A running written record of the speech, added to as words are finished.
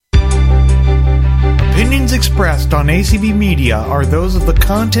opinions expressed on ACB Media are those of the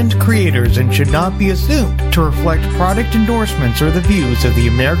content creators and should not be assumed to reflect product endorsements or the views of the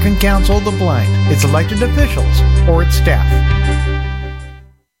American Council of the Blind, its elected officials, or its staff.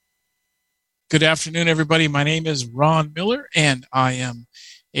 Good afternoon, everybody. My name is Ron Miller, and I am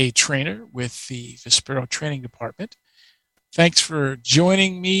a trainer with the Vispero Training Department. Thanks for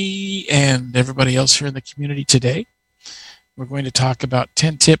joining me and everybody else here in the community today. We're going to talk about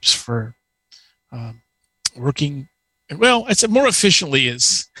 10 tips for working, well, it's more efficiently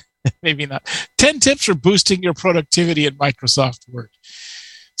is maybe not. 10 tips for boosting your productivity in Microsoft Word.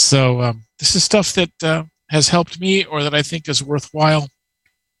 So this is stuff that has helped me or that I think is worthwhile.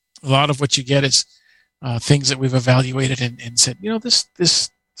 A lot of what you get is things that we've evaluated and said, you know,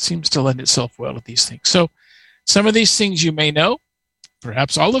 this seems to lend itself well to these things. So some of these things you may know,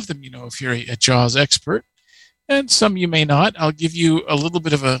 perhaps all of them you know if you're a JAWS expert, and some you may not. I'll give you a little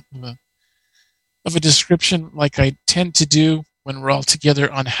bit of a description like I tend to do when we're all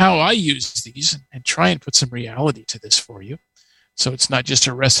together on how I use these and try and put some reality to this for you. So it's not just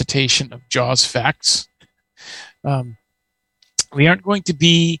a recitation of JAWS facts. We aren't going to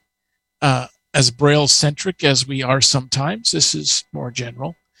be as Braille-centric as we are sometimes. This is more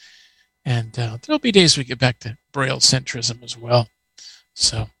general. And there'll be days we get back to Braille-centrism as well.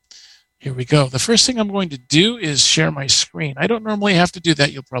 So here we go. The first thing I'm going to do is share my screen. I don't normally have to do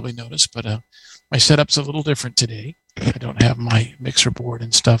that, you'll probably notice, but my setup's a little different today. I don't have my mixer board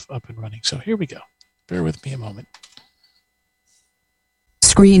and stuff up and running. So here we go. Bear with me a moment.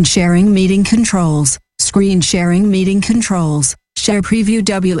 Screen sharing meeting controls. Screen sharing meeting controls. Share preview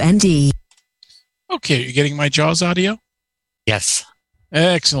WND. Okay, you're getting my JAWS audio? Yes.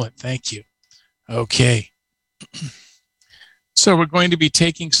 Excellent. Thank you. Okay. So we're going to be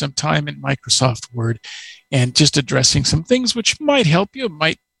taking some time in Microsoft Word and just addressing some things which might help you,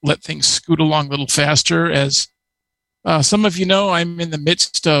 might let things scoot along a little faster. As some of you know, I'm in the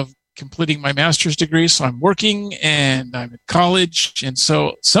midst of completing my master's degree, so I'm working and I'm at college. And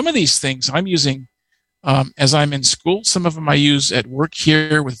so some of these things I'm using as I'm in school. Some of them I use at work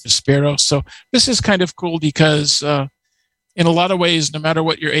here with Vispero. So this is kind of cool because in a lot of ways, no matter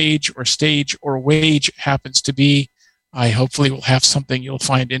what your age or stage or wage happens to be, I hopefully will have something you'll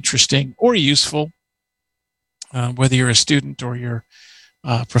find interesting or useful, whether you're a student or you're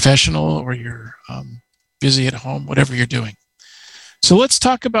professional or you're busy at home, whatever you're doing. So let's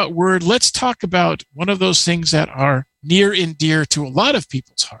talk about Word. Let's talk about one of those things that are near and dear to a lot of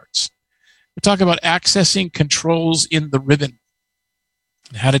people's hearts. We'll talk about accessing controls in the ribbon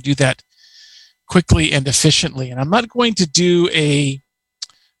and how to do that quickly and efficiently. And I'm not going to do a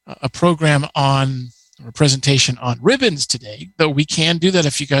program on or a presentation on ribbons today, though we can do that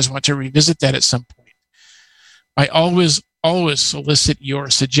if you guys want to revisit that at some point. I always solicit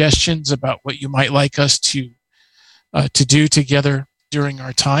your suggestions about what you might like us to do together during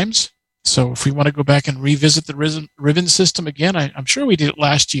our times. So if we want to go back and revisit the ribbon system again, I'm sure we did it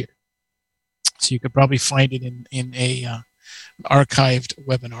last year. So you could probably find it in a archived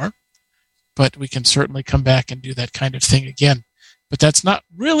webinar, but we can certainly come back and do that kind of thing again. But that's not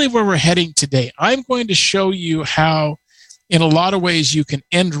really where we're heading today. I'm going to show you how, in a lot of ways, you can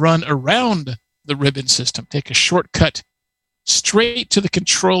end run around the ribbon system. Take a shortcut straight to the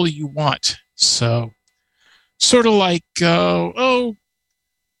control you want. So sort of like going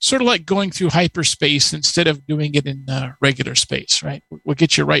through hyperspace instead of doing it in regular space, right? We'll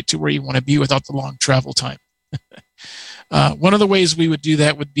get you right to where you want to be without the long travel time. One of the ways we would do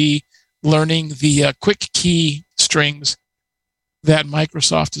that would be learning the quick key strings that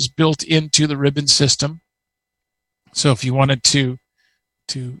Microsoft has built into the ribbon system. So if you wanted to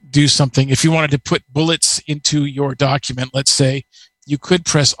do something, if you wanted to put bullets into your document, let's say, you could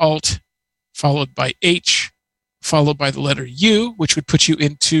press Alt followed by H followed by the letter U, which would put you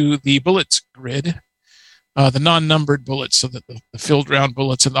into the bullets grid, the non-numbered bullets, so that the filled round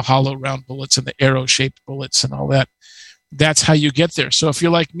bullets and the hollow round bullets and the arrow-shaped bullets and all that. That's how you get there. So if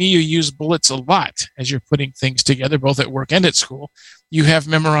you're like me, you use bullets a lot as you're putting things together, both at work and at school. You have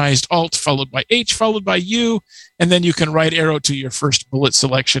memorized Alt followed by H followed by U, and then you can right arrow to your first bullet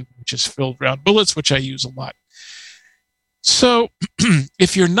selection, which is filled round bullets, which I use a lot. So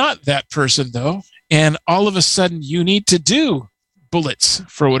if you're not that person, though, and all of a sudden you need to do bullets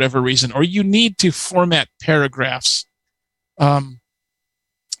for whatever reason, or you need to format paragraphs, then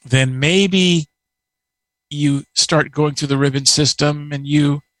maybe you start going through the ribbon system and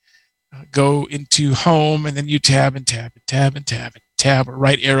you go into home and then you tab and tab and tab and tab and tab or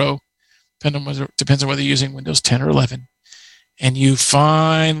right arrow, depends on whether you're using Windows 10 or 11. and you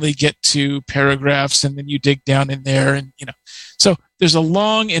finally get to paragraphs, and then you dig down in there, and so there's a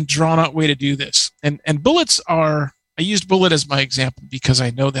long and drawn out way to do this. And bullets are, I used bullet as my example because I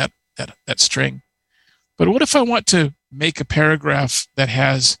know that string. But what if I want to make a paragraph that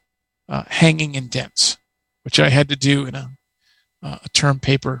has hanging indents, which I had to do in a term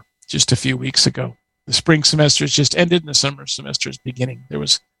paper just a few weeks ago. The spring semester has just ended and the summer semester is beginning. There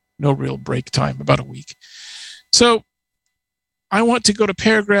was no real break time, about a week. So I want to go to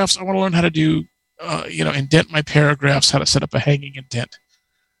paragraphs. I want to learn how to do, indent my paragraphs, how to set up a hanging indent.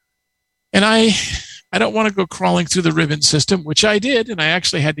 And I don't want to go crawling through the ribbon system, which I did, and I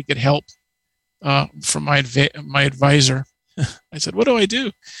actually had to get help from my advisor. I said, "What do I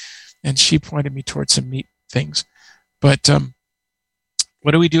do?" And she pointed me towards some neat things. But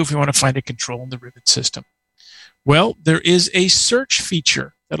what do we do if we want to find a control in the ribbon system? Well, there is a search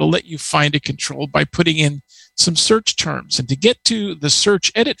feature that'll let you find a control by putting in some search terms. And to get to the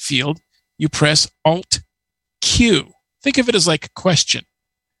search edit field, you press Alt-Q. Think of it as like a question.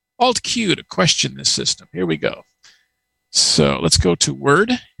 Alt-Q to question this system. Here we go. So let's go to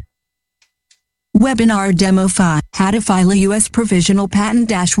Word. Webinar Demo 5. How to file a U.S. provisional patent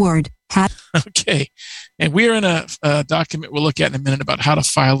dashboard. Okay. And we are in a document we'll look at in a minute about how to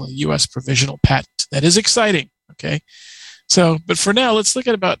file a U.S. provisional patent. That is exciting. Okay. So, but for now, let's look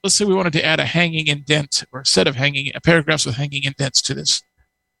at let's say we wanted to add a hanging indent or a set of paragraphs with hanging indents to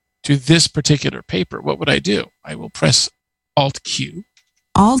this particular paper. What would I do? I will press Alt-Q.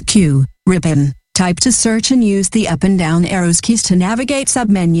 Alt-Q, ribbon. Type to search and use the up and down arrows keys to navigate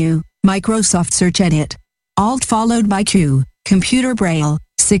submenu. Microsoft Search Edit. Alt followed by Q. Computer Braille.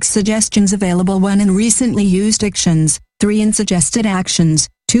 6 suggestions available. 1 in recently used actions. 3 in suggested actions.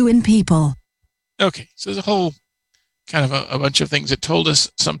 2 in people. Okay, so there's a whole kind of a bunch of things it told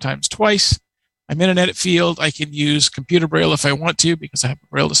us, sometimes twice. I'm in an edit field. I can use Computer Braille if I want to because I have a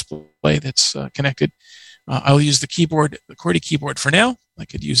Braille display that's connected. I'll use the QWERTY keyboard for now. I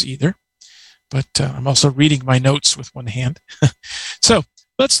could use either. But I'm also reading my notes with one hand. So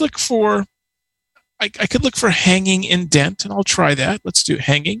let's look for, I could look for hanging indent, and I'll try that. Let's do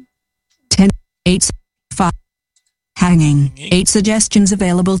hanging. 10, 8, 5. Hanging. 8 suggestions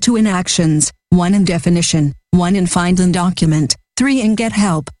available. 2 in actions. 1 in definition. 1 in find and document. 3 in get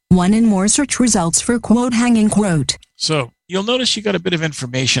help. 1 in more search results for quote hanging quote. So you'll notice you got a bit of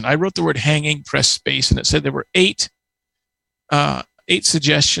information. I wrote the word hanging, press space, and it said there were 8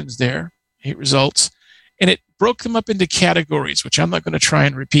 suggestions there, 8 results. And it broke them up into categories, which I'm not going to try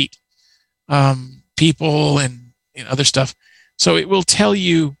and repeat. People and other stuff. So it will tell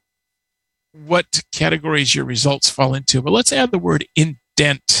you what categories your results fall into. But let's add the word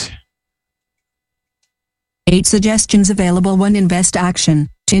indent. 8 suggestions available. 1 in best action.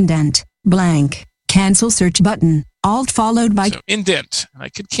 Indent. Blank. Cancel search button. Alt followed by... So indent. And I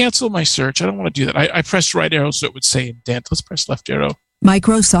could cancel my search. I don't want to do that. I pressed right arrow so it would say indent. Let's press left arrow.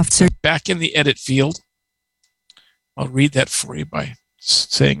 Microsoft Search. Back in the edit field. I'll read that for you by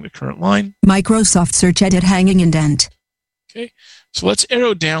saying the current line. Microsoft Search Edit hanging indent. Okay. So let's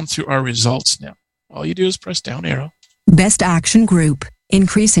arrow down through our results now. All you do is press down arrow. Best action group.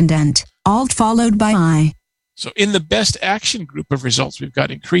 Increase indent. Alt followed by I. So in the best action group of results, we've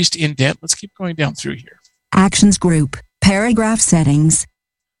got increased indent. Let's keep going down through here. Actions group. Paragraph settings.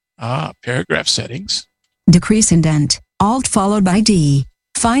 Paragraph settings. Decrease indent. Alt followed by D.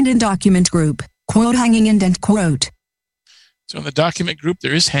 Find in document group. Quote hanging indent quote. So in the document group,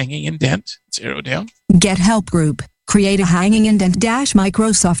 there is hanging indent. Let's arrow down. Get help group. Create a hanging indent dash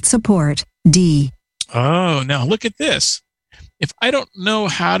Microsoft support. D. Oh, now look at this. If I don't know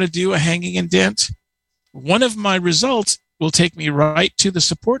how to do a hanging indent, one of my results will take me right to the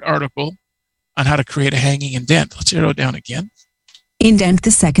support article on how to create a hanging indent. Let's arrow down again. Indent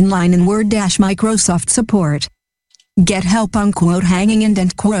the second line in Word dash Microsoft support. Get help on quote hanging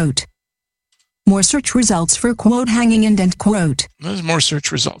indent quote. More search results for quote hanging indent quote. There's more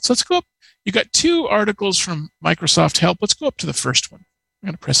search results. Let's go up. You got 2 articles from Microsoft Help. Let's go up to the first one. I'm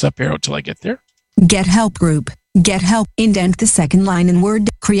going to press up arrow till I get there. Get help group. Get help. Indent the second line in Word.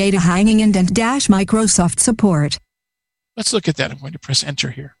 Create a hanging indent dash Microsoft support. Let's look at that. I'm going to press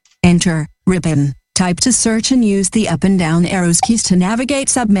enter here. Enter. Ribbon. Type to search and use the up and down arrows keys to navigate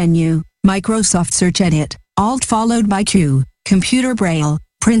submenu. Microsoft Search Edit. Alt followed by Q. Computer Braille.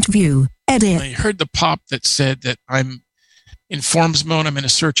 Print view. Edit. Now you heard the pop that said that I'm in Forms mode. I'm in a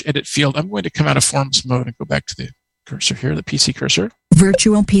search edit field. I'm going to come out of Forms mode and go back to the cursor here, the PC cursor.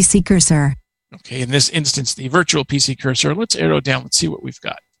 Virtual PC cursor. Okay, in this instance, the virtual PC cursor. Let's arrow down. Let's see what we've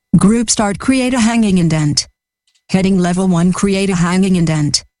got. Group start. Create a hanging indent. Heading level 1. Create a hanging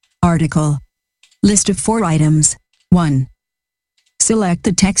indent. Article. List of 4 items. 1. Select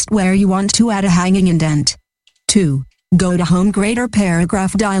the text where you want to add a hanging indent. 2. Go to Home Greater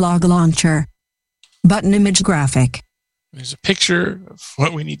Paragraph Dialog Launcher. Button Image Graphic. There's a picture of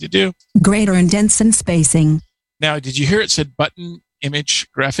what we need to do. Greater indents and spacing. Now, did you hear it said button image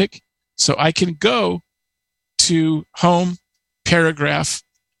graphic? So I can go to Home Paragraph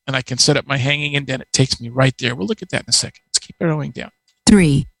and I can set up my hanging indent. It takes me right there. We'll look at that in a second. Let's keep arrowing down.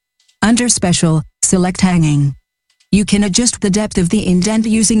 3. Under Special, select Hanging. You can adjust the depth of the indent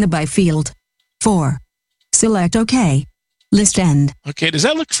using the By field. 4. Select OK. List End. Okay, does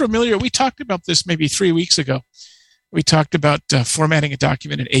that look familiar? We talked about this maybe 3 weeks ago. We talked about formatting a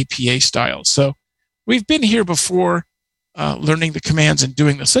document in APA style. So we've been here before learning the commands and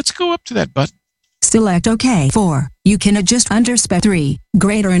doing this. Let's go up to that button. Select OK. 4. You can adjust under Spec 3.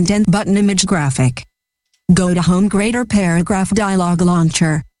 Greater indent button image graphic. Go to Home Greater Paragraph Dialog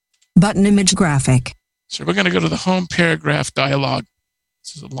Launcher. Button image graphic. So we're going to go to the Home Paragraph Dialog.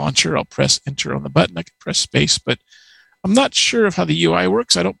 This is a launcher. I'll press Enter on the button. I can press Space, but I'm not sure of how the UI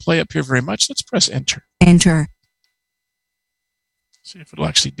works. I don't play up here very much. Let's press Enter. Enter. See if it'll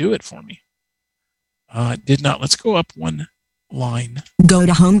actually do it for me. It did not. Let's go up one line. Go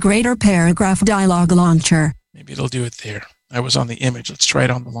to Home Greater Paragraph Dialog Launcher. Maybe it'll do it there. I was on the image. Let's try it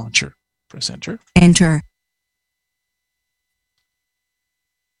on the launcher. Press Enter. Enter.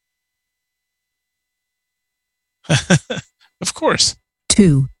 Of course.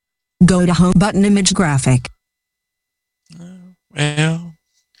 2. Go to Home button image graphic. Well,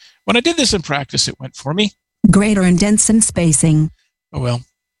 when I did this in practice, it went for me. Greater indents and spacing. Oh, well.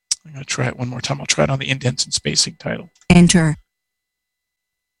 I'm going to try it one more time. I'll try it on the indents and spacing title. Enter.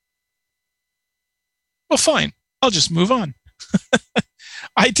 Well, fine. I'll just move on.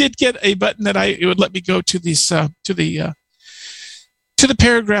 I did get a button that it would let me go to this to the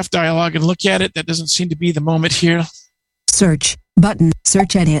paragraph dialog and look at it. That doesn't seem to be the moment here. Search button.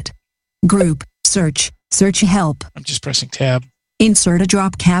 Search edit. Group. Search. Search help. I'm just pressing Tab. Insert a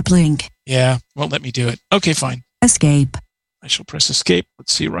drop cap link. Yeah, won't let me do it. Okay, fine. Escape. I shall press Escape.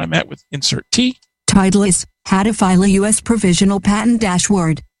 Let's see where I'm at with Insert T. Title is How to File a U.S. Provisional Patent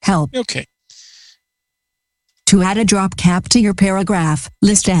Dashboard. Help. Okay. To add a drop cap to your paragraph,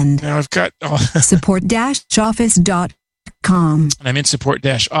 list end. Now I've got support-office.com. And I'm in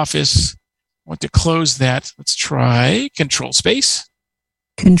support-office. I want to close that. Let's try Control Space.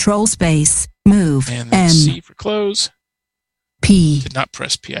 Control Space. Move. And then M. C for close. P. Did not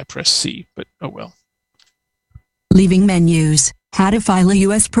press P. I pressed C, but oh well. Leaving menus. How to file a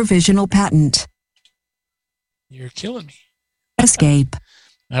U.S. provisional patent. You're killing me. Escape.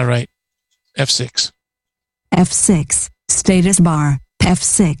 All right. F6. F6. Status bar.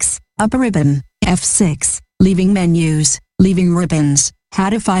 F6. Up ribbon. F6. Leaving menus. Leaving ribbons. How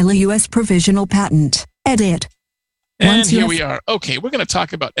to file a U.S. provisional patent. Edit. And here we are. Okay, we're going to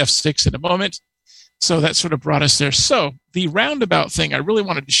talk about F6 in a moment. So that sort of brought us there. So the roundabout thing I really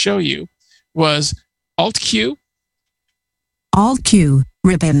wanted to show you was Alt-Q. Alt-Q.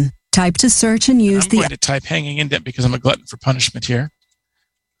 Ribbon. Type to search and use I'm going to type hanging indent because I'm a glutton for punishment here.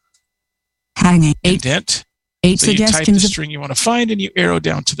 Hanging. Indent. Eight so you type the suggestions of string you want to find and you arrow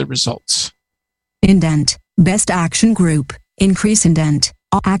down to the results. indent. Best action group. Increase indent.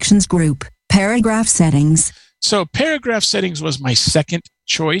 All actions group. Paragraph settings. So paragraph settings was my second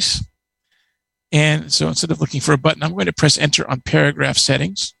choice. And so instead of looking for a button, I'm going to press Enter on paragraph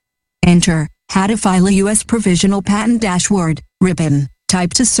settings. Enter. How to file a U.S. provisional patent dashboard. Ribbon.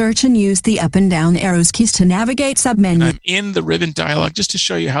 Type to search and use the up and down arrows keys to navigate submenu. And I'm in the ribbon dialog just to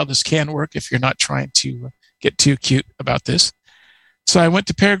show you how this can work if you're not trying to get too cute about this. So I went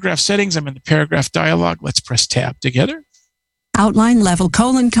to paragraph settings. I'm in the paragraph dialog. Let's press Tab together. Outline level :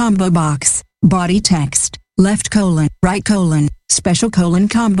 combo box. Body text. Left : right : special :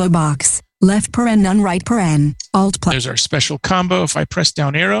 combo box. Left paren none right paren. Alt+. There's our special combo. If I press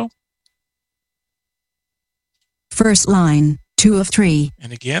down arrow. First line. 2 of 3.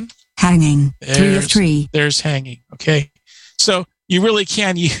 And again. Hanging. 3 of 3. There's hanging. Okay. So you really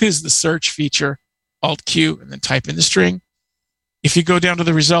can use the search feature, Alt-Q, and then type in the string. If you go down to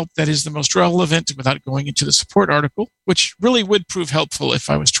the result that is the most relevant without going into the support article, which really would prove helpful if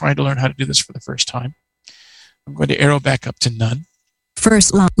I was trying to learn how to do this for the first time, I'm going to arrow back up to none.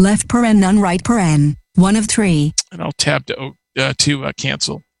 First line. Left paren none right paren. 1 of 3. And I'll tab to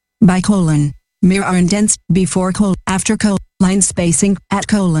cancel. By : mirror indents, before : after : line spacing, at :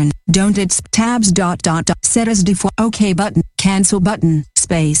 don't its tabs ... set as default, OK button, cancel button,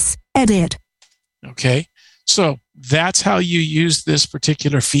 space, edit. Okay, so that's how you use this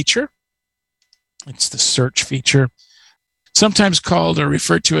particular feature. It's the search feature, sometimes called or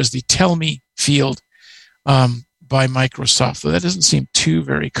referred to as the tell me field. by Microsoft, though that doesn't seem too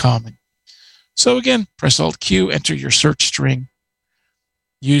very common. So again, press Alt-Q, enter your search string,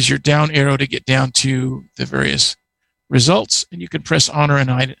 use your down arrow to get down to the various results, and you can press on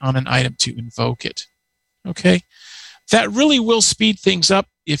an item to invoke it. Okay, that really will speed things up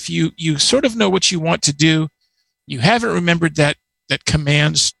if you sort of know what you want to do. You haven't remembered that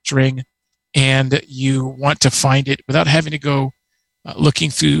command string, and you want to find it without having to go looking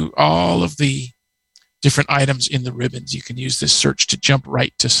through all of the different items in the ribbons. You can use this search to jump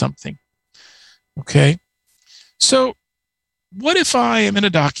right to something. Okay, so what if I am in a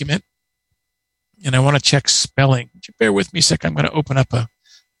document and I want to check spelling? Would you bear with me a second? I'm going to open up a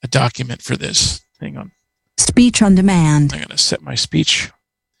document for this. Hang on. Speech on demand. I'm going to set my speech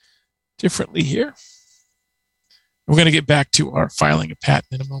differently here. We're going to get back to our filing a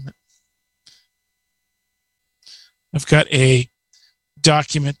patent in a moment. I've got a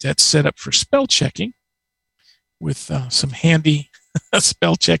document that's set up for spell checking with some handy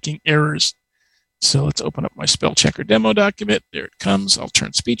spell checking errors. So let's open up my spell checker demo document. There it comes. I'll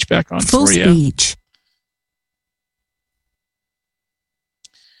turn speech back on Full for you. speech.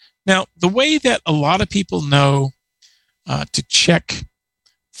 Now, the way that a lot of people know to check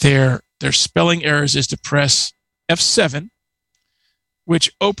their spelling errors is to press F7,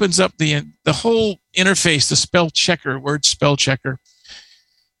 which opens up the whole interface, the spell checker, word spell checker.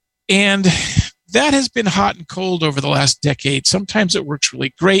 And that has been hot and cold over the last decade. Sometimes it works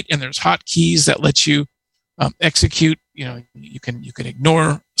really great, and there's hotkeys that let you execute. You know, you can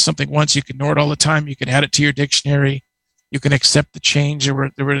ignore something once, you can ignore it all the time. You can add it to your dictionary. You can accept the change. There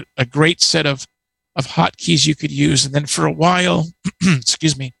were a great set of hotkeys you could use, and then for a while,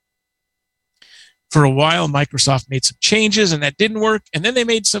 excuse me, for a while Microsoft made some changes, and that didn't work. And then they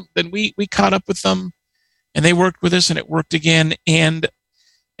made some. Then we caught up with them, and they worked with us, and it worked again. And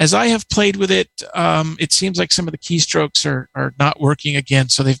as I have played with it, it seems like some of the keystrokes are not working again,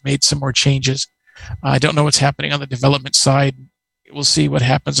 so they've made some more changes. I don't know what's happening on the development side. We'll see what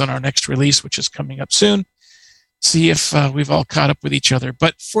happens on our next release, which is coming up soon. See if we've all caught up with each other.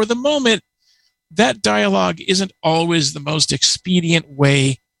 But for the moment, that dialogue isn't always the most expedient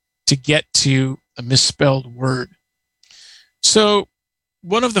way to get to a misspelled word. So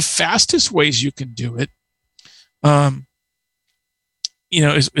one of the fastest ways you can do it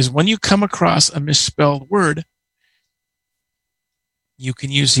is when you come across a misspelled word, you can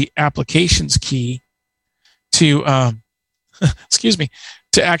use the applications key to,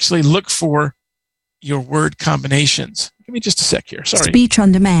 to actually look for your word combinations. Give me just a sec here. Sorry. Speech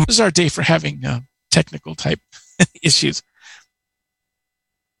on demand. This is our day for having technical type issues.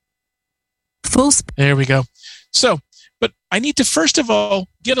 There we go. So, but I need to first of all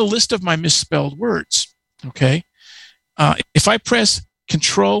get a list of my misspelled words. Okay. If I press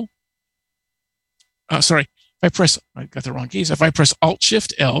Control, I got the wrong keys. If I press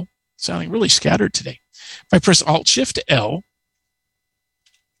Alt-Shift-L, sounding really scattered today. If I press Alt-Shift-L.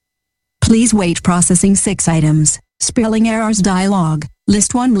 Please wait, processing 6 items. Spelling errors dialog.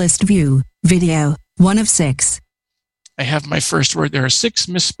 List 1, list view. Video, 1 of 6. I have my first word. There are 6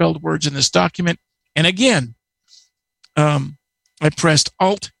 misspelled words in this document. And again, I pressed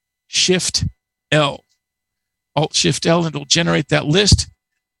Alt-Shift-L. Alt-Shift-L, and it'll generate that list.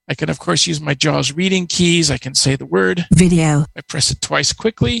 I can, of course, use my JAWS reading keys. I can say the word. Video. I press it twice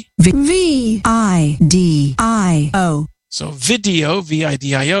quickly. V-I-D-I-O. So video,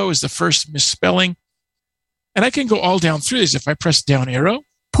 V-I-D-I-O, is the first misspelling. And I can go all down through these. If I press down arrow.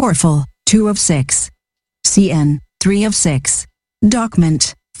 Portful, 2 of 6. CN, 3 of 6.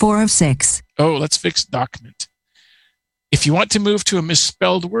 Document, 4 of 6. Oh, let's fix document. If you want to move to a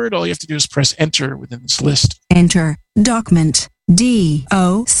misspelled word, all you have to do is press enter within this list. Enter, document,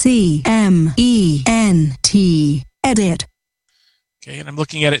 D-O-C-M-E-N-T, edit. Okay, and I'm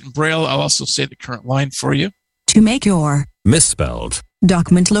looking at it in Braille. I'll also say the current line for you. To make your misspelled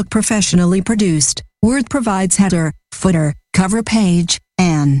document look professionally produced, Word provides header, footer, cover page,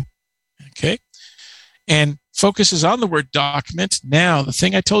 and... Okay, and focuses on the word document. Now, the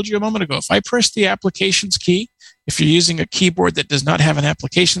thing I told you a moment ago, if I press the applications key, if you're using a keyboard that does not have an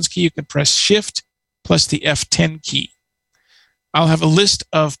applications key, you can press Shift plus the F10 key. I'll have a list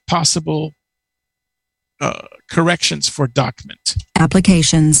of possible corrections for document.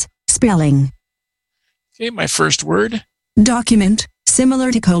 Applications, spelling. Okay, my first word. Document,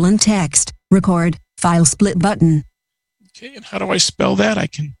 similar to colon text, record, file split button. Okay, and how do I spell that? I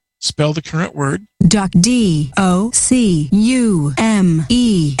can spell the current word. D-O-C-U-M-E-N-T.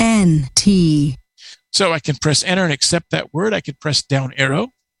 So I can press enter and accept that word. I can press down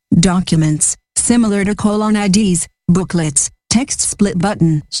arrow. Documents, similar to colon IDs, booklets, Text split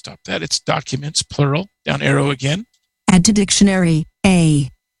button. Stop that. It's documents, plural. Down arrow again. Add to dictionary.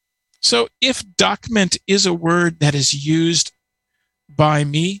 A. So if document is a word that is used by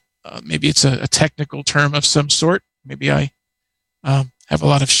me, maybe it's a technical term of some sort. Maybe I have a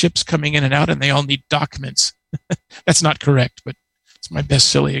lot of ships coming in and out and they all need documents. That's not correct, but it's my best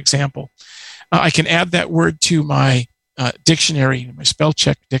silly example. I can add that word to my dictionary, my spell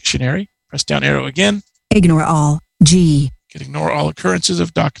check dictionary. Press down arrow again. Ignore all. G. Can ignore all occurrences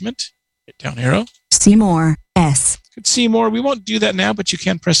of document. Hit down arrow. See more. S. Could see more. We won't do that now, but you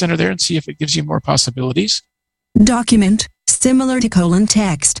can press enter there and see if it gives you more possibilities. Document. Similar to :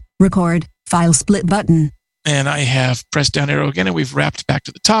 text. Record. File split button. And I have pressed down arrow again, and we've wrapped back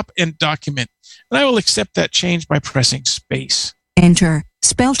to the top and document. And I will accept that change by pressing space. Enter.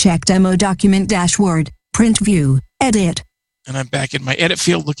 Spell check demo document dashboard. Print view. Edit. And I'm back in my edit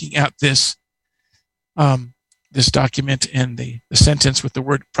field looking at this this document and the sentence with the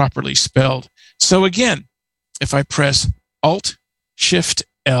word properly spelled. So again, if I press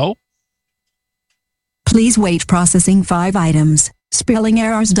Alt-Shift-L. Please wait, processing 5 items. Spelling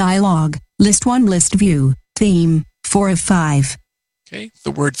errors dialog. List 1, list view. Theme, 4 of 5. Okay,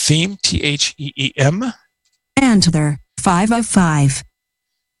 the word theme, T-H-E-E-M. Antler, 5 of 5.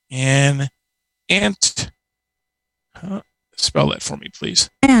 And spell that for me, please.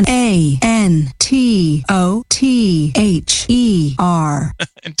 A-N-T-O-T-H-E-R.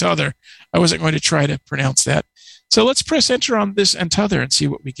 And t'other. I wasn't going to try to pronounce that. So let's press enter on this and t'other and see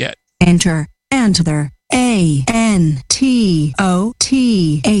what we get. Enter. Antler. A-N-T-O-T-H-E-R.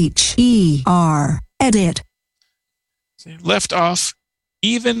 Edit. Left off,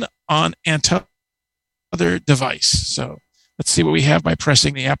 even on another device. So let's see what we have by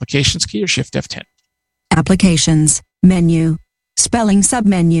pressing the applications key or Shift F10. Applications. Menu. Spelling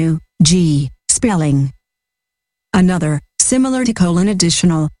submenu. G. Spelling. Another. Similar to :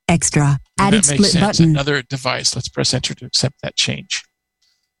 additional. Extra. Added split button. Another device. Let's press enter to accept that change.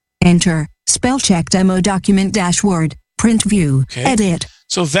 Enter. Spell check demo document dashboard. Print view. Okay. Edit.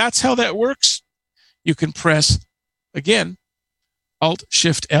 So that's how that works. You can press, again,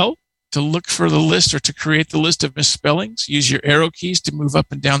 Alt-Shift-L to look for the list or to create the list of misspellings. Use your arrow keys to move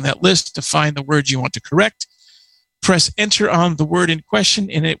up and down that list to find the word you want to correct. Press enter on the word in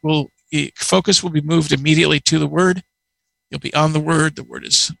question and focus will be moved immediately to the word. You'll be on the word. The word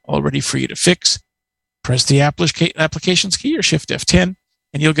is all ready for you to fix. Press the applications key or Shift F10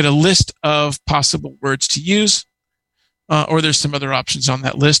 and you'll get a list of possible words to use. Or there's some other options on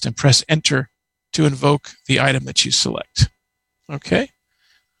that list, and press enter to invoke the item that you select. Okay.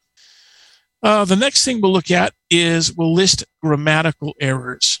 The next thing we'll look at is we'll list grammatical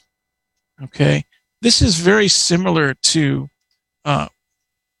errors. Okay. This is very similar to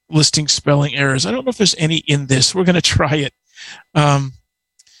listing spelling errors. I don't know if there's any in this. We're going to try it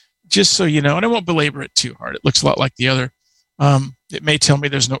just so you know, and I won't belabor it too hard. It looks a lot like the other. It may tell me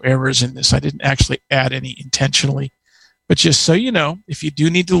there's no errors in this. I didn't actually add any intentionally. But just so you know, if you do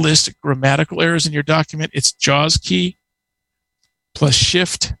need to list grammatical errors in your document, it's JAWS key plus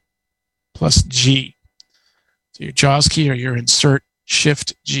Shift plus G. So your JAWS key or your insert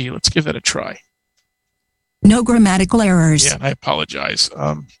Shift G. Let's give that a try. No grammatical errors. Yeah, and I apologize.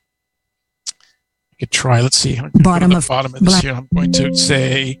 I could try. Let's see. Bottom of this here. I'm going to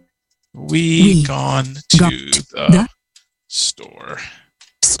say we gone to the store.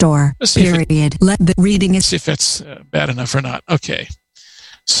 Period. Let the reading is. See if that's bad enough or not. Okay.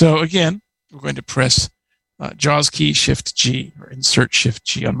 So again, we're going to press JAWS key Shift G or insert Shift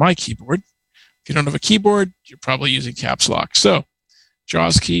G on my keyboard. If you don't have a keyboard, you're probably using caps lock. So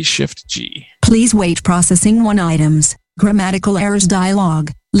JAWS key Shift G. Please wait, processing 1 items. Grammatical errors dialog.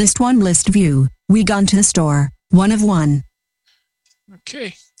 List 1, list view. We gone to the store. 1 of 1.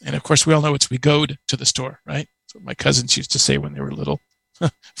 Okay. And of course, we all know it's we goed to the store, right? That's what my cousins used to say when they were little.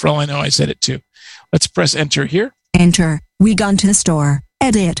 For all I know, I said it too. Let's press enter here. Enter. We gone to the store.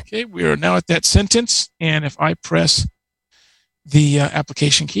 Edit. Okay, we are now at that sentence. And if I press the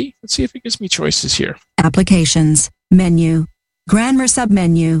application key, let's see if it gives me choices here. Applications. Menu. Grammar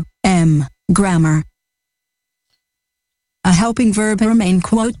submenu. M. Grammar. A helping verb remain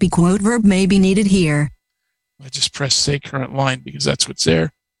quote be quote verb may be needed here. I just press say current line because that's what's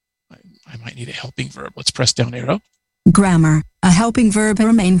there. I might need a helping verb. Let's press down arrow. Grammar. A helping verb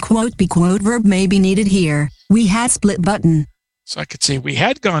remain quote be quote verb may be needed here. We had split button. So I could say we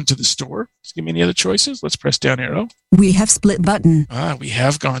had gone to the store. Just give me any other choices. Let's press down arrow. We have split button. We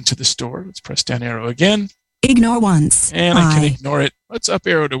have gone to the store. Let's press down arrow again. Ignore once. And I can ignore it. Let's up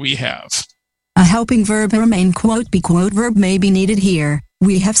arrow to we have. A helping verb remain quote be quote verb may be needed here.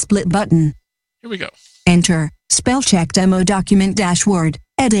 We have split button. Here we go. Enter. Spell check demo document -word,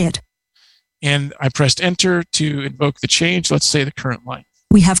 edit. And I pressed enter to invoke the change. Let's say the current line.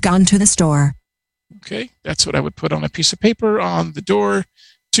 We have gone to the store. Okay, that's what I would put on a piece of paper on the door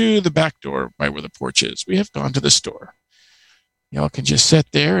to the back door by where the porch is. We have gone to the store. Y'all can just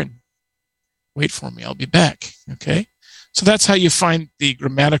sit there and wait for me. I'll be back. Okay, so that's how you find the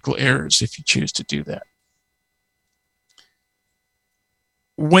grammatical errors if you choose to do that.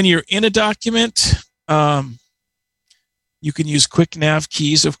 When you're in a document, you can use quick nav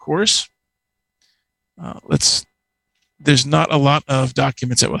keys, of course. There's not a lot of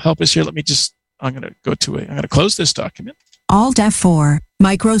documents that will help us here. I'm going to close this document. Alt F4,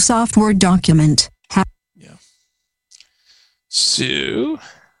 Microsoft Word document. Yeah. So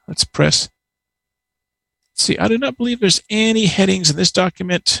let's press. See, I do not believe there's any headings in this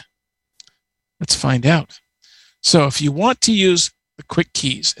document. Let's find out. So if you want to use the quick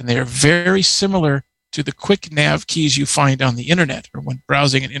keys, and they are very similar to the quick nav keys you find on the internet or when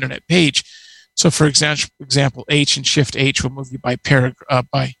browsing an internet page. So for example, H and Shift H will move you by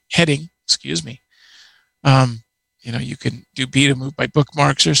heading. Excuse me. You can do B to move by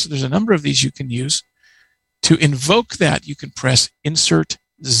bookmarks. There's a number of these you can use. To invoke that, you can press Insert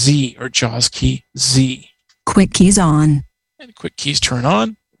Z or JAWS key Z. Quick keys on. And quick keys turn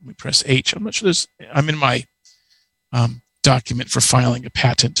on. We press H. I'm not sure I'm in my document for filing a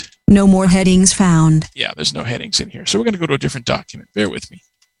patent. No more headings found. Yeah, there's no headings in here. So we're going to go to a different document. Bear with me.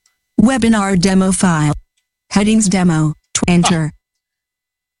 Webinar demo file. Headings demo. Enter.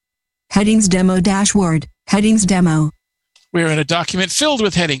 Headings demo -word. Headings demo. We're in a document filled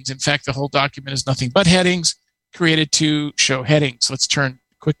with headings. In fact, the whole document is nothing but headings created to show headings. Let's turn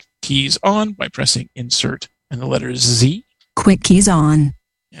quick keys on by pressing Insert and the letters Z. Quick keys on.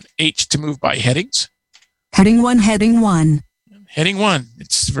 And H to move by headings. Heading 1, heading 1. Heading 1.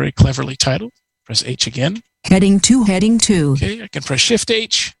 It's very cleverly titled. Press H again. Heading 2, heading 2. Okay, I can press Shift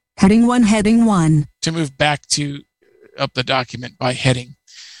H. Heading 1, heading 1. To move back up the document by heading.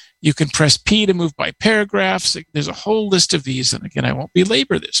 You can press P to move by paragraphs. There's a whole list of these. And again, I won't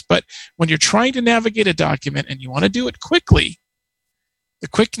belabor this, but when you're trying to navigate a document and you want to do it quickly, the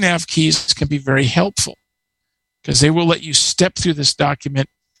quick nav keys can be very helpful because they will let you step through this document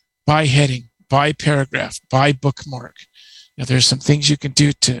by heading, by paragraph, by bookmark. There's some things you can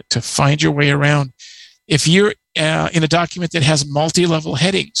do to find your way around. If you're in a document that has multi-level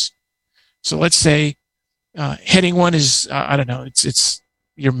headings, so let's say heading 1 is, it's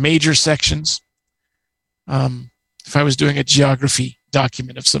your major sections. If I was doing a geography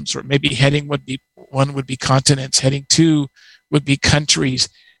document of some sort, maybe heading 1 would be continents, heading 2 would be countries,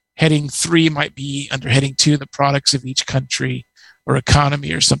 heading 3 might be under heading 2, the products of each country or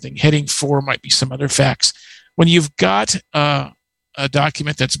economy or something. Heading 4 might be some other facts. When you've got a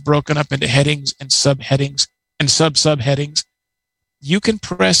document that's broken up into headings and subheadings and subheadings, you can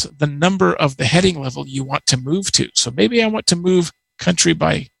press the number of the heading level you want to move to. So maybe I want to move country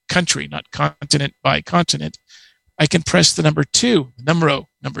by country, not continent by continent. I can press the number 2,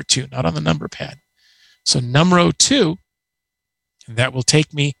 number 2, not on the number pad. So number 2, and that will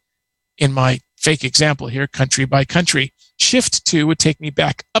take me in my fake example here, country by country. Shift 2 would take me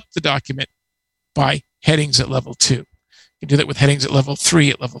back up the document by headings at level 2. You can do that with headings at level 3,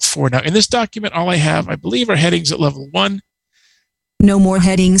 at level 4. Now, in this document, all I have, I believe, are headings at level 1. No more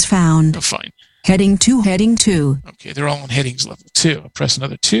headings found. Oh, fine. Heading 2, heading 2. Okay, they're all on headings level 2. I'll press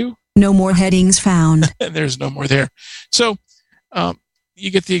another 2. No more headings found. And there's no more there. So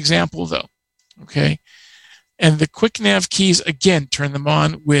you get the example, though. Okay. And the quick nav keys, again, turn them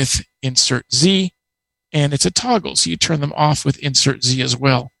on with Insert Z. And it's a toggle, so you turn them off with Insert Z as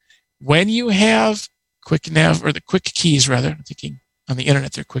well. When you have quick nav, or the quick keys, rather, I'm thinking on the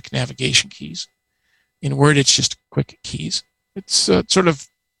internet, they're quick navigation keys. In Word, it's just quick keys. It's sort of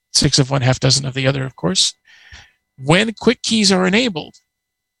 6 of one, half dozen of the other, of course. When quick keys are enabled,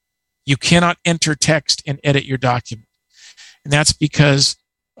 you cannot enter text and edit your document. And that's because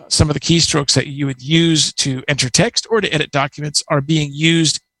some of the keystrokes that you would use to enter text or to edit documents are being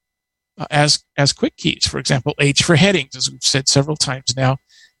used as quick keys. For example, H for headings, as we've said several times now.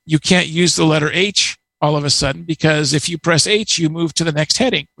 You can't use the letter H all of a sudden because if you press H, you move to the next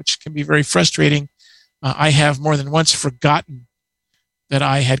heading, which can be very frustrating. I have more than once forgotten that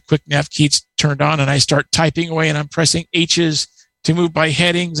I had quick nav keys turned on and I start typing away and I'm pressing H's to move by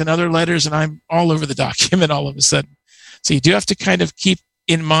headings and other letters and I'm all over the document all of a sudden. So you do have to kind of keep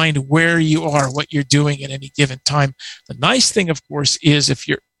in mind where you are, what you're doing at any given time. The nice thing, of course, is if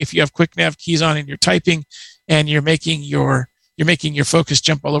you have quick nav keys on and you're typing and you're making your focus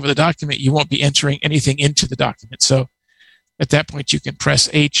jump all over the document, you won't be entering anything into the document. So At that point, you can press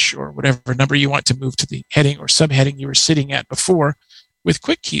H or whatever number you want to move to the heading or subheading you were sitting at before with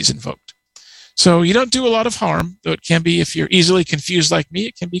quick keys invoked. So you don't do a lot of harm, though it can be, if you're easily confused like me,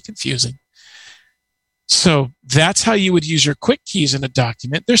 it can be confusing. So that's how you would use your quick keys in a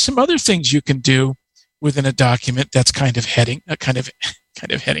document. There's some other things you can do within a document that's kind of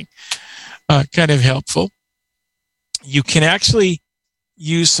helpful. You can actually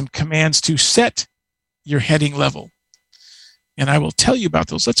use some commands to set your heading level. And I will tell you about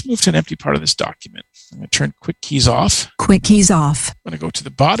those. Let's move to an empty part of this document. I'm going to turn quick keys off. Quick keys off. I'm going to go to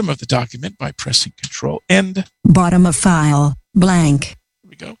the bottom of the document by pressing Control End. Bottom of file, blank. There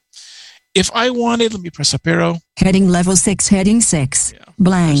we go. If I wanted, let me press up arrow. Heading level 6, heading 6,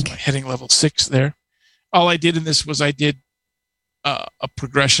 blank. My heading level 6 there. All I did in this was I did a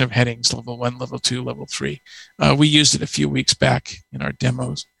progression of headings, level 1, level 2, level 3. We used it a few weeks back in our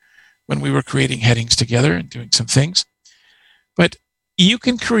demos when we were creating headings together and doing some things. But you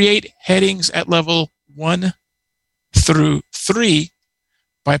can create headings at level 1 through 3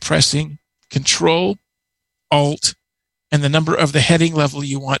 by pressing Control, Alt, and the number of the heading level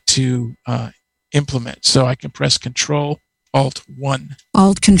you want to implement. So I can press Control, Alt, 1.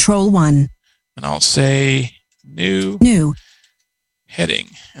 Alt, Control, 1. And I'll say New Heading,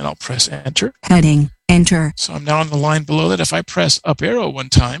 and I'll press Enter. Heading, Enter. So I'm now on the line below that. If I press up arrow one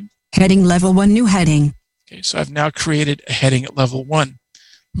time. Heading level 1, new heading. Okay, so I've now created a heading at level 1.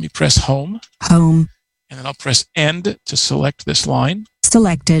 Let me press Home. Home. And then I'll press End to select this line.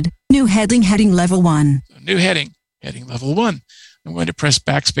 Selected. New heading, heading level 1. So new heading, heading level 1. I'm going to press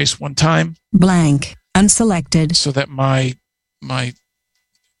backspace one time. Blank. Unselected. So that my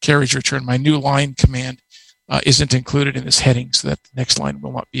carriage return, my new line command, isn't included in this heading, so that the next line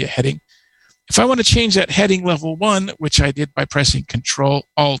will not be a heading. If I want to change that heading level 1, which I did by pressing Control,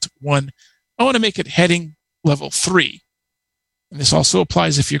 Alt, 1, I want to make it heading level 3. And this also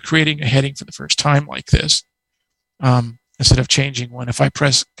applies if you're creating a heading for the first time like this. Instead of changing one, if I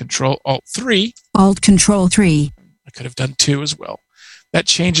press Control, Alt, 3. Alt, Control, 3. I could have done 2 as well. That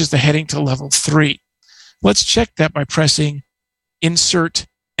changes the heading to level 3. Let's check that by pressing Insert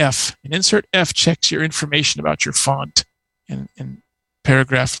F. And Insert F checks your information about your font and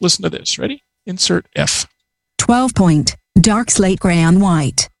paragraph. Listen to this. Ready? Insert F. 12 point. Dark slate gray on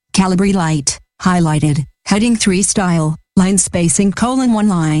white. Calibri light. Highlighted. Heading 3 style. Line spacing : 1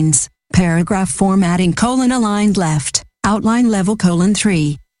 lines. Paragraph formatting : aligned left. Outline level :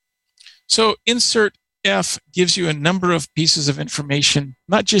 3. So Insert F gives you a number of pieces of information,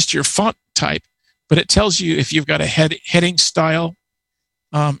 not just your font type, but it tells you if you've got a heading style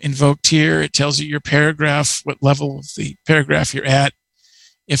invoked here. It tells you your paragraph, what level of the paragraph you're at.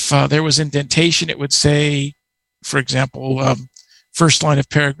 If there was indentation, it would say, for example, first line of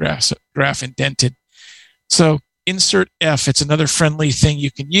paragraph indented. So Insert F, it's another friendly thing you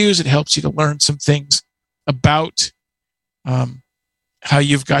can use. It helps you to learn some things about how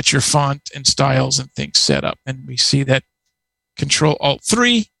you've got your font and styles and things set up. And we see that Control Alt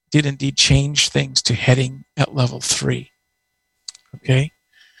 3 did indeed change things to heading at level 3. Okay.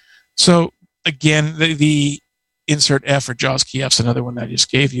 So again, the Insert F or JAWS key F is another one that I just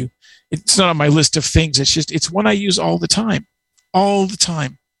gave you. It's not on my list of things. It's one I use all the time. All the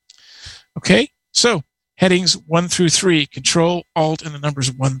time. Okay. So headings 1 through 3, Control, Alt, and the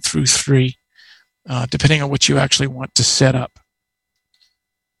numbers 1 through 3, depending on what you actually want to set up.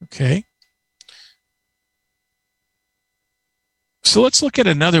 Okay. So let's look at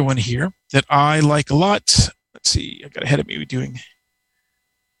another one here that I like a lot. Let's see, I got ahead of me doing.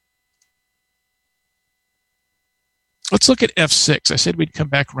 Let's look at F6. I said we'd come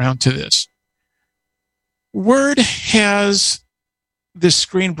back around to this. Word has this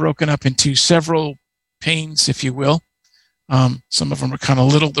screen broken up into several panes, if you will. Some of them are kind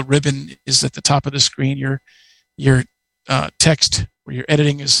of little. The ribbon is at the top of the screen. Your text where you're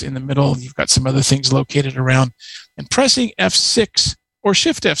editing is in the middle. You've got some other things located around. And pressing F6 or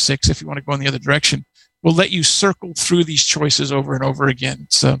Shift F6, if you want to go in the other direction, will let you circle through these choices over and over again.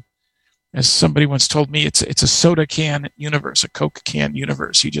 So, as somebody once told me, it's a soda can universe, a Coke can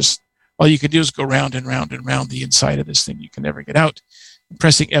universe. All you can do is go round and round and round the inside of this thing. You can never get out. And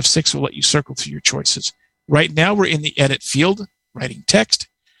pressing F6 will let you circle through your choices. Right now, we're in the edit field, writing text.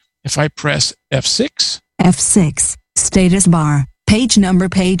 If I press F6. F6, status bar, page number,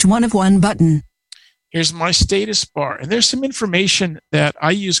 page 1 of 1 button. Here's my status bar. And there's some information that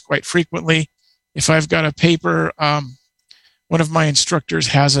I use quite frequently. If I've got a paper, one of my instructors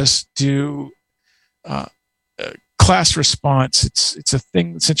has us do class response. It's a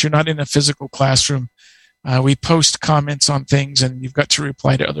thing, since you're not in a physical classroom, we post comments on things and you've got to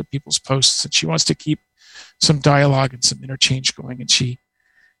reply to other people's posts. And she wants to keep some dialogue and some interchange going. And she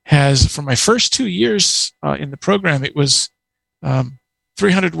has, for my first 2 years in the program, it was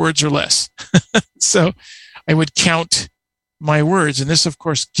 300 words or less. So I would count my words. And this, of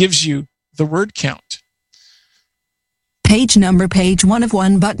course, gives you the word count. Page number, page 1 of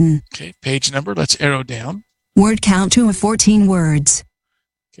 1 button. Okay, page number. Let's arrow down. Word count 2 of 14 words.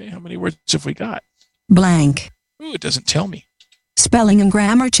 Okay, how many words have we got? Blank. Ooh, it doesn't tell me. Spelling and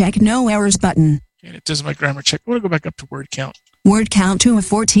grammar check, no errors button. And it does my grammar check. I want to go back up to word count. Word count 2 of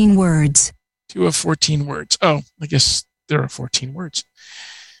 14 words. 2 of 14 words. Oh, I guess there are 14 words.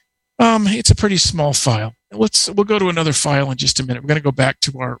 It's a pretty small file. We'll go to another file in just a minute. We're going to go back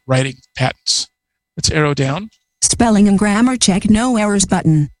to our writing patterns. Let's arrow down. Spelling and grammar check, no errors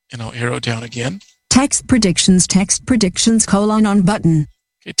button. And I'll arrow down again. Text predictions, colon on button.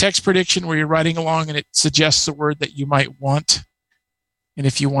 Okay, text prediction, where you're writing along and it suggests a word that you might want. And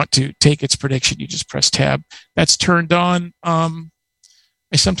if you want to take its prediction, you just press tab. That's turned on. I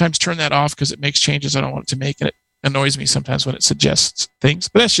sometimes turn that off because it makes changes I don't want it to make, and it annoys me sometimes when it suggests things,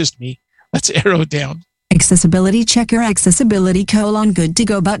 but that's just me. Let's arrow down. Accessibility checker, accessibility colon good to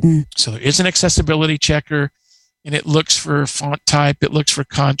go button. So there is an accessibility checker, and it looks for font type, it looks for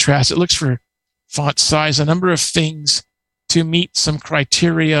contrast, it looks for font size, a number of things to meet some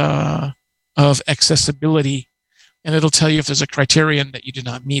criteria of accessibility. And it'll tell you if there's a criterion that you did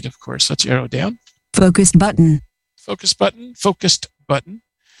not meet, of course. Let's arrow down. Focused button. Focus button, focused button.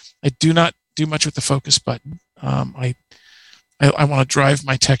 I do not do much with the focus button. I want to drive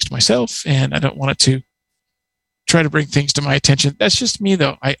my text myself, and I don't want it to try to bring things to my attention. That's just me,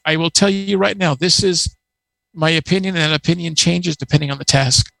 though. I will tell you right now, this is my opinion, and that opinion changes depending on the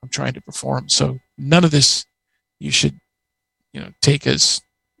task I'm trying to perform. So none of this you should, take as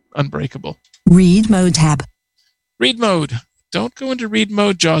unbreakable. Read mode tab. Read mode. Don't go into read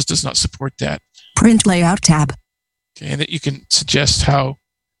mode. JAWS does not support that. Print layout tab. Okay, and that you can suggest how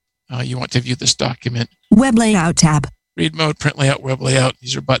you want to view this document. Web layout tab. Read mode, print layout, web layout.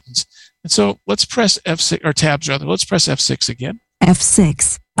 These are buttons. And so let's press F6, or tabs rather. Let's press F6 again.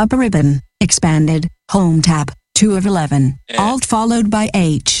 F6. Upper ribbon. Expanded. Home tab. 2 of 11. Alt followed by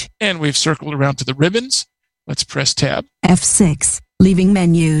H. And we've circled around to the ribbons. Let's press tab. F6. Leaving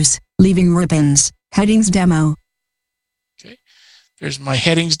menus. Leaving ribbons. Headings demo. Okay. There's my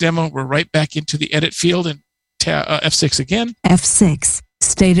headings demo. We're right back into the edit field, and F6 again. F6.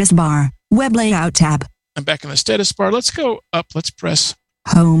 Status bar. Web layout tab. I'm back in the status bar. Let's go up. Let's press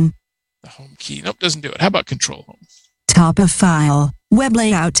Home. the home key. Nope, doesn't do it. How about control home? Top of file. Web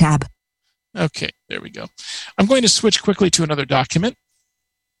layout tab. Okay, there we go. I'm going to switch quickly to another document.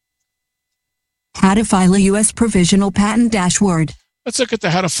 How to file a U.S. provisional patent dashboard. Let's look at the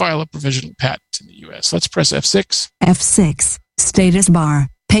how to file a provisional patent in the U.S. Let's press F6. F6. Status bar.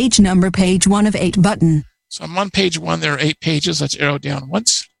 Page number, page 1 of 8 button. So I'm on page 1. There are 8 pages. Let's arrow down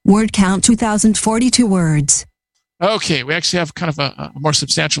once. Word count 2,042 words. Okay, we actually have kind of a more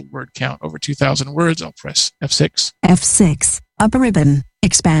substantial word count, over 2,000 words. I'll press F6. F6. Upper ribbon.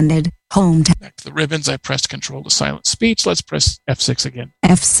 Expanded. Home tab. Back to the ribbons. I pressed Control to silent speech. Let's press F6 again.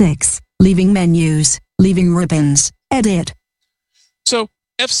 F6. Leaving menus. Leaving ribbons. Edit. So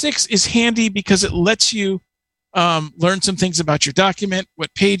F6 is handy because it lets you learn some things about your document,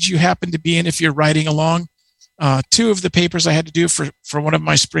 what page you happen to be in if you're writing along. 2 of the papers I had to do for one of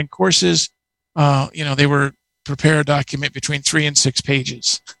my spring courses, they were prepare a document between 3 and 6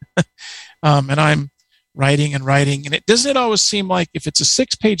 pages. And I'm writing, and it doesn't always seem like, if it's a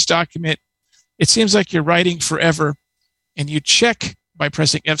 6-page document, it seems like you're writing forever, and you check by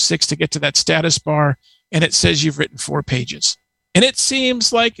pressing F6 to get to that status bar, and it says you've written 4 pages. And it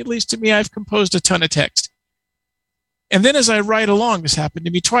seems like, at least to me, I've composed a ton of text. And then as I write along, this happened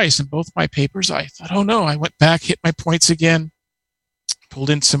to me twice in both my papers, I thought, oh no, I went back, hit my points again, pulled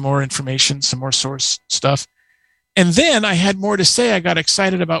in some more information, some more source stuff. And then I had more to say. I got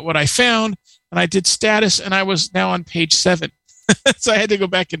excited about what I found, and I did status, and I was now on page 7. So I had to go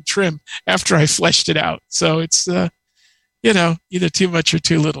back and trim after I fleshed it out. So it's, either too much or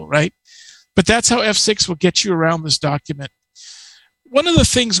too little, right? But that's how F6 will get you around this document. One of the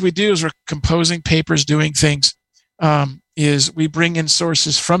things we do as we're composing papers, doing things, is we bring in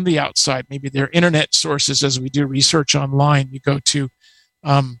sources from the outside. Maybe they're internet sources. As we do research online, you go to,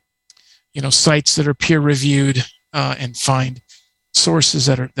 sites that are peer-reviewed and find sources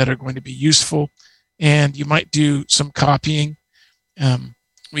that are going to be useful. And you might do some copying.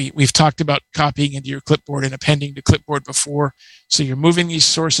 We've talked about copying into your clipboard and appending to clipboard before. So you're moving these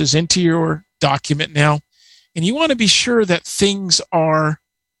sources into your document now. And you want to be sure that that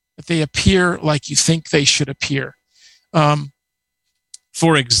they appear like you think they should appear.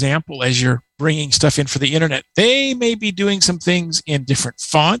 For example, as you're bringing stuff in for the internet. They may be doing some things in different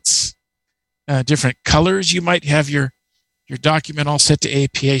fonts, different colors. You might have your document all set to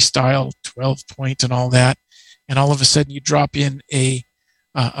APA style, 12 point and all that. And all of a sudden you drop in a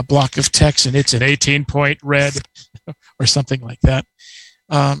block of text and it's an 18-point red or something like that.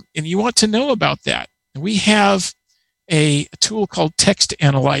 And you want to know about that. We have a tool called Text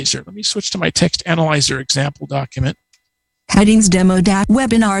Analyzer. Let me switch to my Text Analyzer example document. Headings demo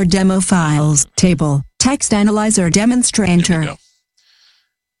webinar demo files table text analyzer demonstrator.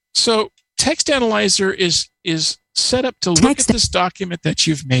 So Text Analyzer is set up to look at this document that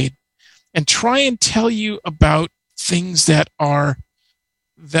you've made and try and tell you about things that are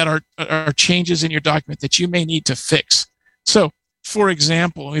changes in your document that you may need to fix. So, for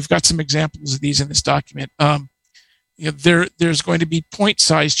example, we've got some examples of these in this document. There's going to be point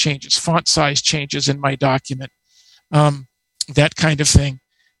size changes, font size changes in my document. That kind of thing.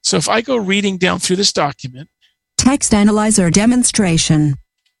 So if I go reading down through this document. Text Analyzer demonstration.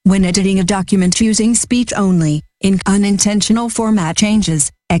 When editing a document using speech only, unintentional format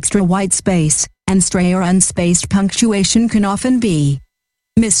changes, extra white space, and stray or unspaced punctuation can often be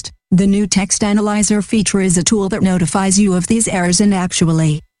missed. The new Text Analyzer feature is a tool that notifies you of these errors and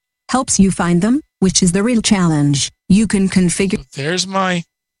actually helps you find them, which is the real challenge. You can configure. So there's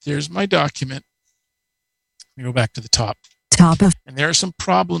my document. Let me go back to the top. And there are some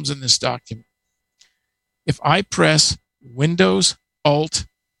problems in this document. If I press Windows Alt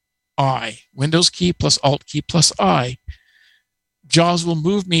I, Windows key plus Alt key plus I, JAWS will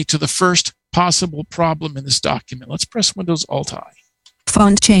move me to the first possible problem in this document. Let's press Windows Alt I.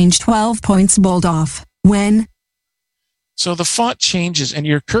 Font change 12 points bold off. When? So the font changes and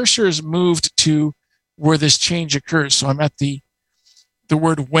your cursor is moved to where this change occurs. So I'm at the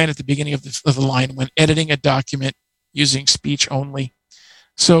word when at the beginning of the line when editing a document using speech only.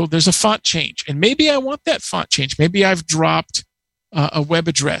 So there's a font change, and maybe I want that font change. Maybe I've dropped a web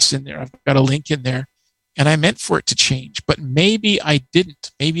address in there. I've got a link in there, and I meant for it to change, but maybe I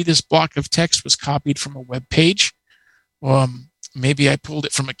didn't. Maybe this block of text was copied from a web page. Maybe I pulled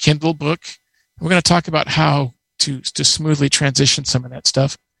it from a Kindle book. We're going to talk about how to smoothly transition some of that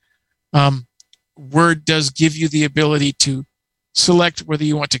stuff. Word does give you the ability to select whether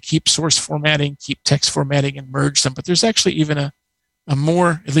you want to keep source formatting, keep text formatting, and merge them. But there's actually even a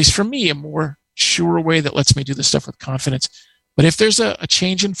more, at least for me, a more sure way that lets me do this stuff with confidence. But if there's a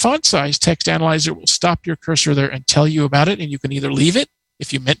change in font size, Text Analyzer will stop your cursor there and tell you about it. And you can either leave it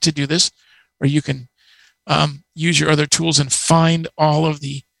if you meant to do this, or you can use your other tools and find all of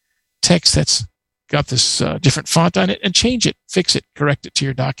the text that's got this different font on it and change it, fix it, correct it to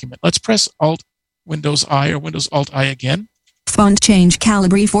your document. Let's press Alt Windows I or Windows Alt I again. Font change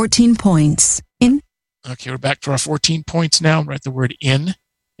calibre 14 points. In. Okay, we're back to our 14 points now. Write the word in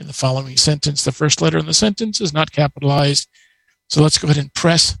the following sentence. The first letter in the sentence is not capitalized. So let's go ahead and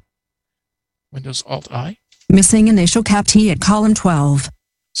press Windows Alt I. Missing initial cap T at column 12.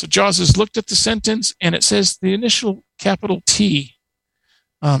 So JAWS has looked at the sentence and it says the initial capital T.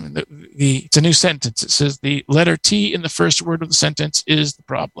 It's a new sentence. It says the letter T in the first word of the sentence is the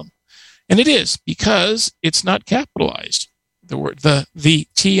problem. And it is because it's not capitalized. The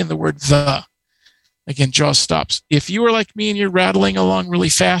T in the word the. Again, JAWS stops. If you are like me and you're rattling along really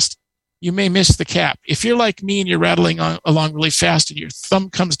fast, you may miss the cap. If you're like me and you're rattling along really fast and your thumb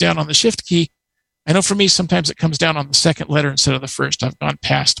comes down on the shift key, I know for me sometimes it comes down on the second letter instead of the first. I've gone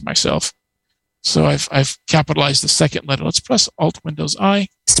past myself. So I've capitalized the second letter. Let's press Alt Windows I.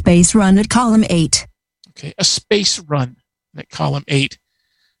 Space run at column 8. Okay, a space run at column 8.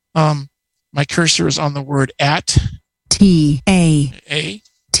 My cursor is on the word at. A.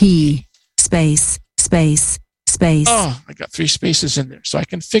 T. Space. Oh, I got 3 spaces in there. So I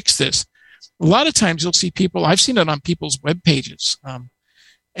can fix this. A lot of times you'll see people, I've seen it on people's web pages,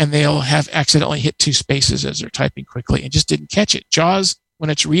 and they'll have accidentally hit 2 spaces as they're typing quickly and just didn't catch it. JAWS, when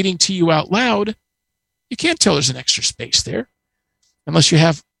it's reading to you out loud, you can't tell there's an extra space there unless you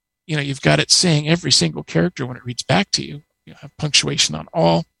have, you've got it saying every single character when it reads back to you. You have punctuation on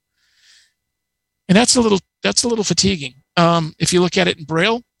all. And that's a little fatiguing. If you look at it in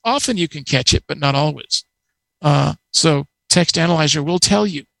Braille, often you can catch it, but not always. So Text Analyzer will tell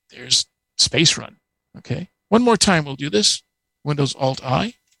you there's space run. Okay. One more time we'll do this. Windows Alt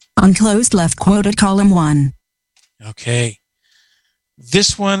I. Unclosed left quote at column 1. Okay.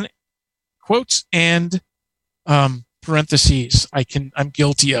 This one, quotes and parentheses. I'm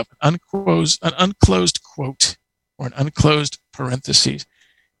guilty of an unclosed quote or an unclosed parentheses.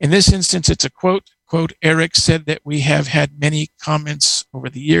 In this instance, it's a quote. Quote, Eric said that we have had many comments over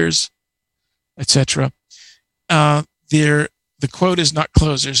the years, etc. The quote is not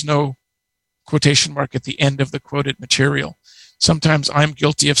closed. There's no quotation mark at the end of the quoted material. Sometimes I'm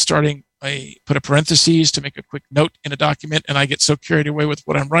guilty of put a parentheses to make a quick note in a document, and I get so carried away with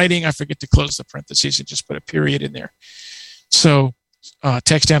what I'm writing, I forget to close the parentheses and just put a period in there. So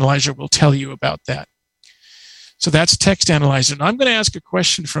Text Analyzer will tell you about that. So that's Text Analyzer. And I'm going to ask a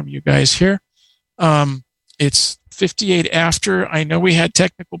question from you guys here. It's 58 after. I know we had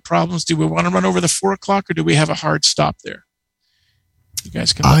technical problems. Do we want to run over the 4 o'clock, or do we have a hard stop there? You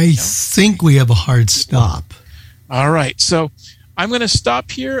guys can let me know. I think we have a hard stop. All right. So I'm going to stop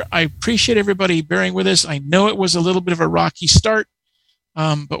here. I appreciate everybody bearing with us. I know it was a little bit of a rocky start,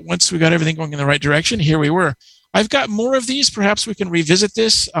 but once we got everything going in the right direction, here we were. I've got more of these. Perhaps we can revisit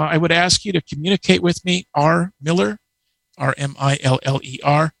this. I would ask you to communicate with me, rmiller,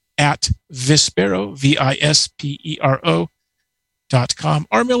 R-M-I-L-L-E-R, at Vispero, Vispero.com,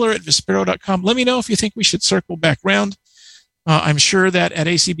 rmiller@vispero.com. Let me know if you think we should circle back round. I'm sure that at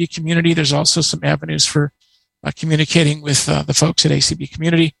ACB Community, there's also some avenues for communicating with the folks at ACB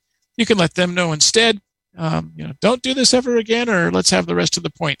Community. You can let them know instead, don't do this ever again, or let's have the rest of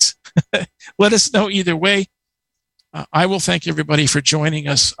the points. Let us know either way. I will thank everybody for joining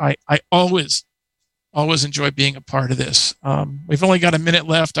us. I always enjoy being a part of this. We've only got a minute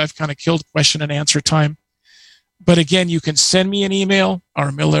left. I've kind of killed question and answer time. But again, you can send me an email,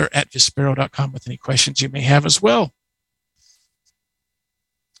 rmiller@vispero.com, with any questions you may have as well.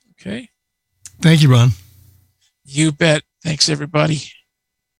 Okay. Thank you, Ron. You bet. Thanks, everybody.